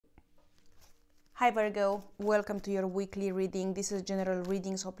Hi Virgo, welcome to your weekly reading. This is a general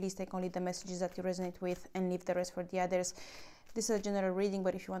reading, so please take only the messages that you resonate with and leave the rest for the others. This is a general reading,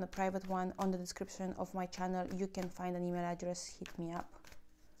 but if you want a private one, on the description of my channel, you can find an email address, hit me up.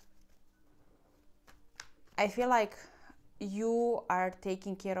 I feel like you are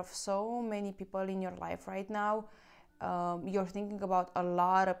taking care of so many people in your life right now. You're thinking about a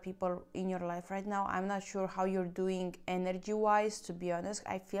lot of people in your life right now. I'm not sure how you're doing energy-wise, to be honest.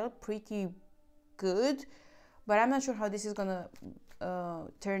 I feel pretty good, but I'm not sure how this is gonna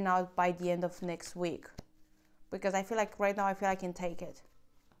turn out by the end of next week, because I feel like right now I feel I can take it.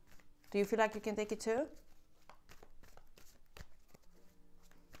 Do you feel like you can take it too?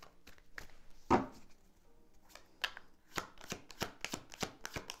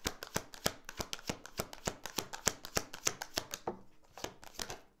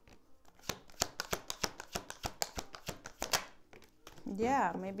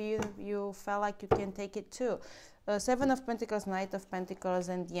 Yeah, maybe you felt like you can take it too. Seven of Pentacles, Knight of Pentacles,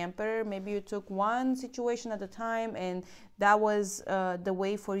 and the Emperor. Maybe you took one situation at a time, and that was the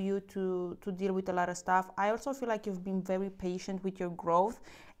way for you to deal with a lot of stuff. I also feel like you've been very patient with your growth,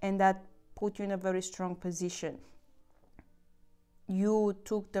 and that put you in a very strong position. You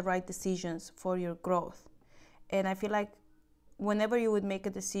took the right decisions for your growth. And I feel like whenever you would make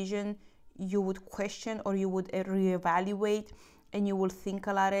a decision, you would question or you would reevaluate, and you will think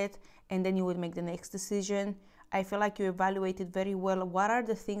about it, and then you will make the next decision. I feel like you evaluated very well what are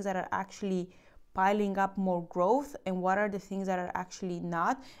the things that are actually piling up more growth and what are the things that are actually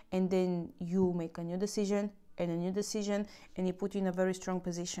not, and then you make a new decision and a new decision, and it put you in a very strong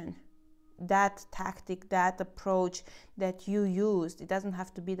position. That tactic, that approach that you used, it doesn't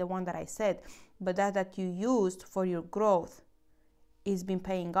have to be the one that I said, but that you used for your growth is been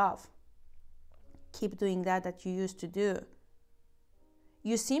paying off. Keep doing that you used to do.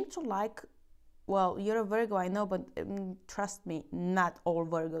 You seem to like, well, you're a Virgo, I know, but trust me, not all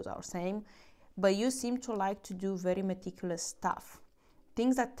Virgos are the same. But you seem to like to do very meticulous stuff.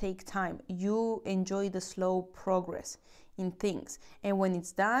 Things that take time. You enjoy the slow progress in things. And when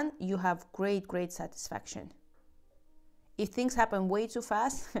it's done, you have great, great satisfaction. If things happen way too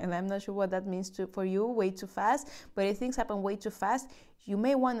fast, and I'm not sure what that means for you, way too fast, but if things happen way too fast, you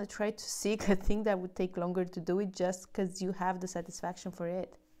may want to try to seek a thing that would take longer to do it just because you have the satisfaction for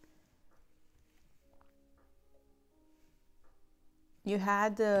it. You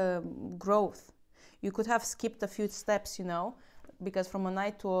had growth. You could have skipped a few steps, you know, because from a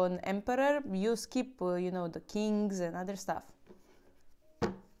Knight to an Emperor, you skip, you know, the Kings and other stuff.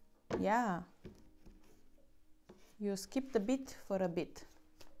 Yeah. You skipped a bit for a bit.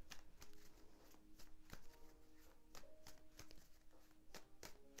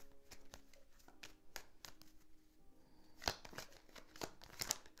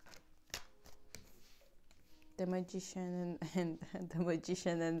 The Magician and the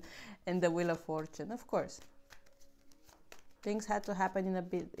Magician and the Wheel of Fortune, of course. Things had to happen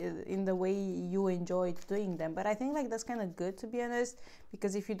in the way you enjoyed doing them. But I think like that's kind of good, to be honest,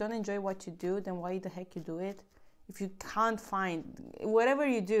 because if you don't enjoy what you do, then why the heck you do it? If you can't find, whatever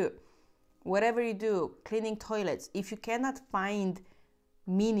you do, cleaning toilets, if you cannot find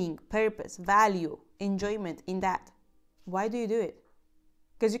meaning, purpose, value, enjoyment in that, why do you do it?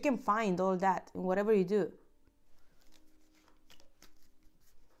 Because you can find all that in whatever you do.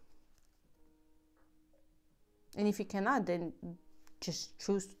 And if you cannot, then just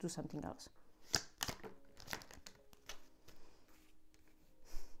choose to do something else.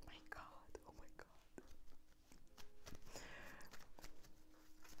 My God,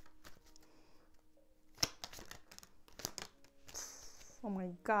 oh my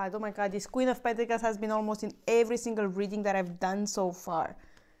God. Oh my God, this Queen of Pentacles has been almost in every single reading that I've done so far.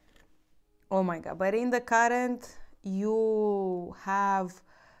 Oh my God, but in the current, you have,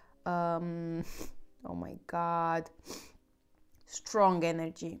 oh my God, strong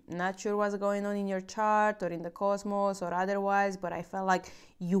energy. Not sure what's going on in your chart or in the cosmos or otherwise, but I felt like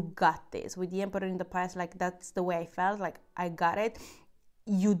you got this. With the Emperor in the past, like that's the way I felt, like I got it.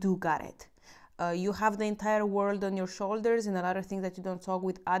 You do got it. You have the entire world on your shoulders and a lot of things that you don't talk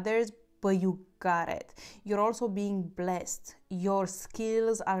with others, but you got it. You're also being blessed. Your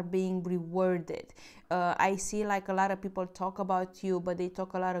skills are being rewarded. I see like a lot of people talk about you, but they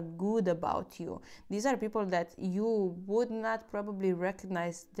talk a lot of good about you. These are people that you would not probably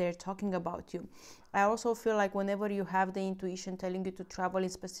recognize they're talking about you. I also feel like whenever you have the intuition telling you to travel in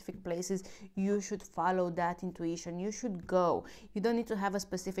specific places, you should follow that intuition. You should go. You don't need to have a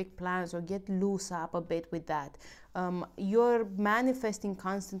specific plans or get loose up a bit with that. You're manifesting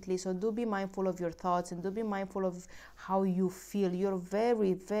constantly, so do be mindful of your thoughts and do be mindful of how you feel. You're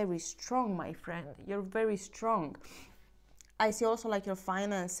very, very strong, my friend. You're very strong. I see also like your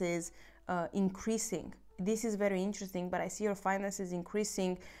finances increasing. This is very interesting, but I see your finances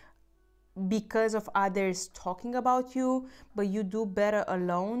increasing because of others talking about you, but you do better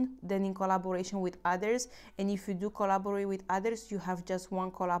alone than in collaboration with others. And if you do collaborate with others, you have just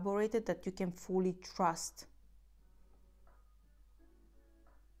one collaborator that you can fully trust.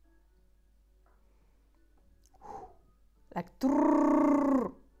 Like,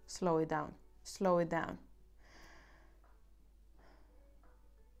 slow it down, slow it down.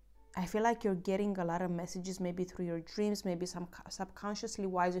 I feel like you're getting a lot of messages, maybe through your dreams, maybe some subconsciously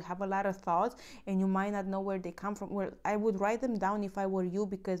wise. You have a lot of thoughts and you might not know where they come from. Well, I would write them down if I were you,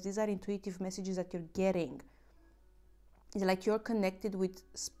 because these are intuitive messages that you're getting. It's like you're connected with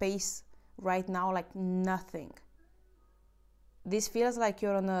space right now like nothing. This feels like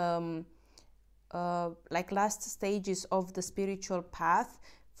you're on like last stages of the spiritual path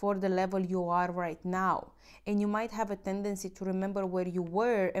for the level you are right now. And you might have a tendency to remember where you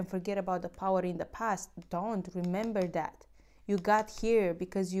were and forget about the power in the past. Don't remember that. You got here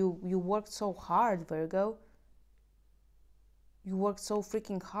because you worked so hard, Virgo. You worked so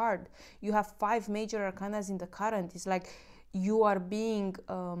freaking hard. You have 5 major arcanas in the current. It's like you are being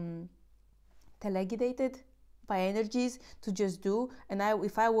teleguided by energies to just do. And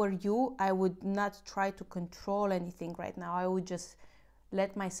if I were you, I would not try to control anything right now. I would just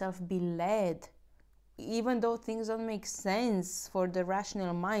let myself be led. Even though things don't make sense for the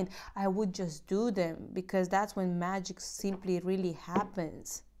rational mind, I would just do them, because that's when magic simply really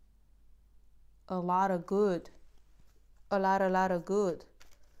happens. A lot of good. A lot of good.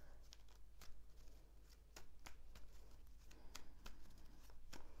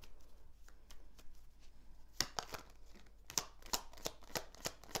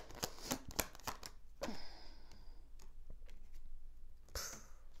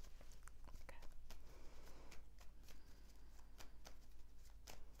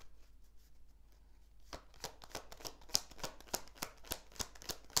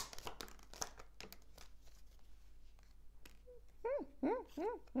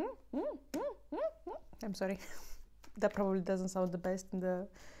 I'm sorry. That probably doesn't sound the best in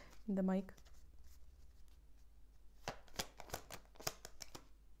the mic.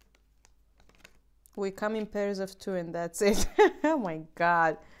 We come in pairs of 2 and that's it. Oh my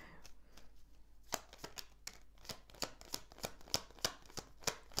God.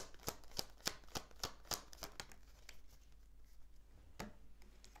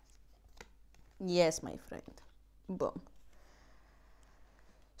 Yes, my friend. Boom.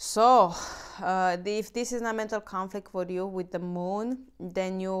 So, if this is not mental conflict for you with the moon,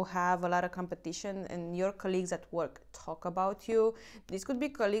 then you have a lot of competition and your colleagues at work talk about you. This could be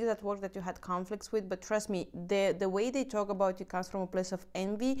colleagues at work that you had conflicts with, but trust me, the way they talk about you comes from a place of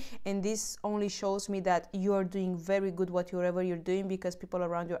envy, and this only shows me that you are doing very good whatever you're doing, because people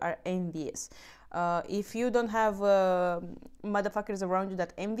around you are envious. If you don't have motherfuckers around you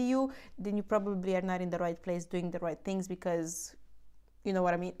that envy you, then you probably are not in the right place doing the right things, because you know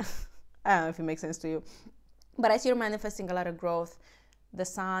what I mean? I don't know if it makes sense to you. But I see you're manifesting a lot of growth. The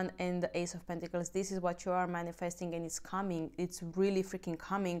Sun and the Ace of Pentacles, this is what you are manifesting, and it's coming. It's really freaking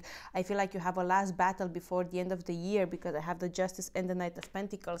coming. I feel like you have a last battle before the end of the year, because I have the Justice and the Knight of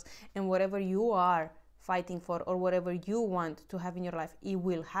Pentacles. And whatever you are fighting for, or whatever you want to have in your life, it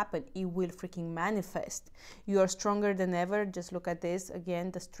will happen. It will freaking manifest. You are stronger than ever. Just look at this again,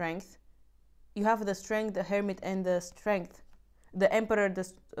 the strength. You have the strength, the Hermit, and the strength. The Emperor,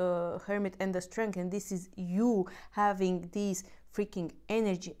 the Hermit, and the strength. And this is you having this freaking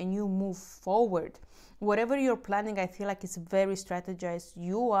energy, and you move forward. Whatever you're planning, I feel like it's very strategized.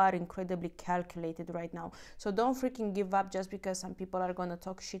 You are incredibly calculated right now. So don't freaking give up just because some people are going to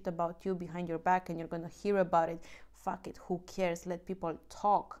talk shit about you behind your back and you're going to hear about it. Fuck it, who cares? Let people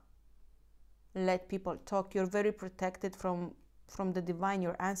talk. Let people talk. You're very protected from the divine.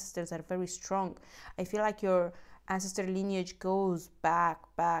 Your ancestors are very strong. I feel like your ancestor lineage goes back,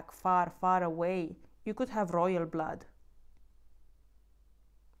 far, far away. You could have royal blood.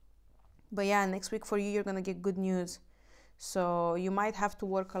 But yeah, next week for you, you're gonna get good news. So you might have to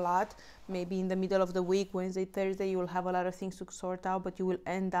work a lot. Maybe in the middle of the week, Wednesday, Thursday, you will have a lot of things to sort out, but you will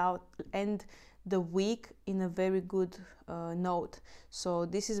end the week in a very good note. So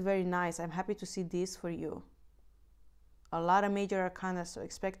this is very nice. I'm happy to see this for you. A lot of major arcana, so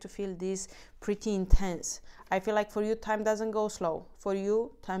expect to feel this pretty intense. I feel like for you, time doesn't go slow. For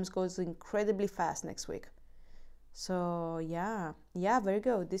you, time goes incredibly fast next week. So yeah,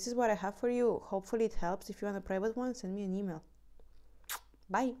 Virgo, this is what I have for you. Hopefully it helps. If you want a private one, send me an email.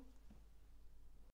 Bye.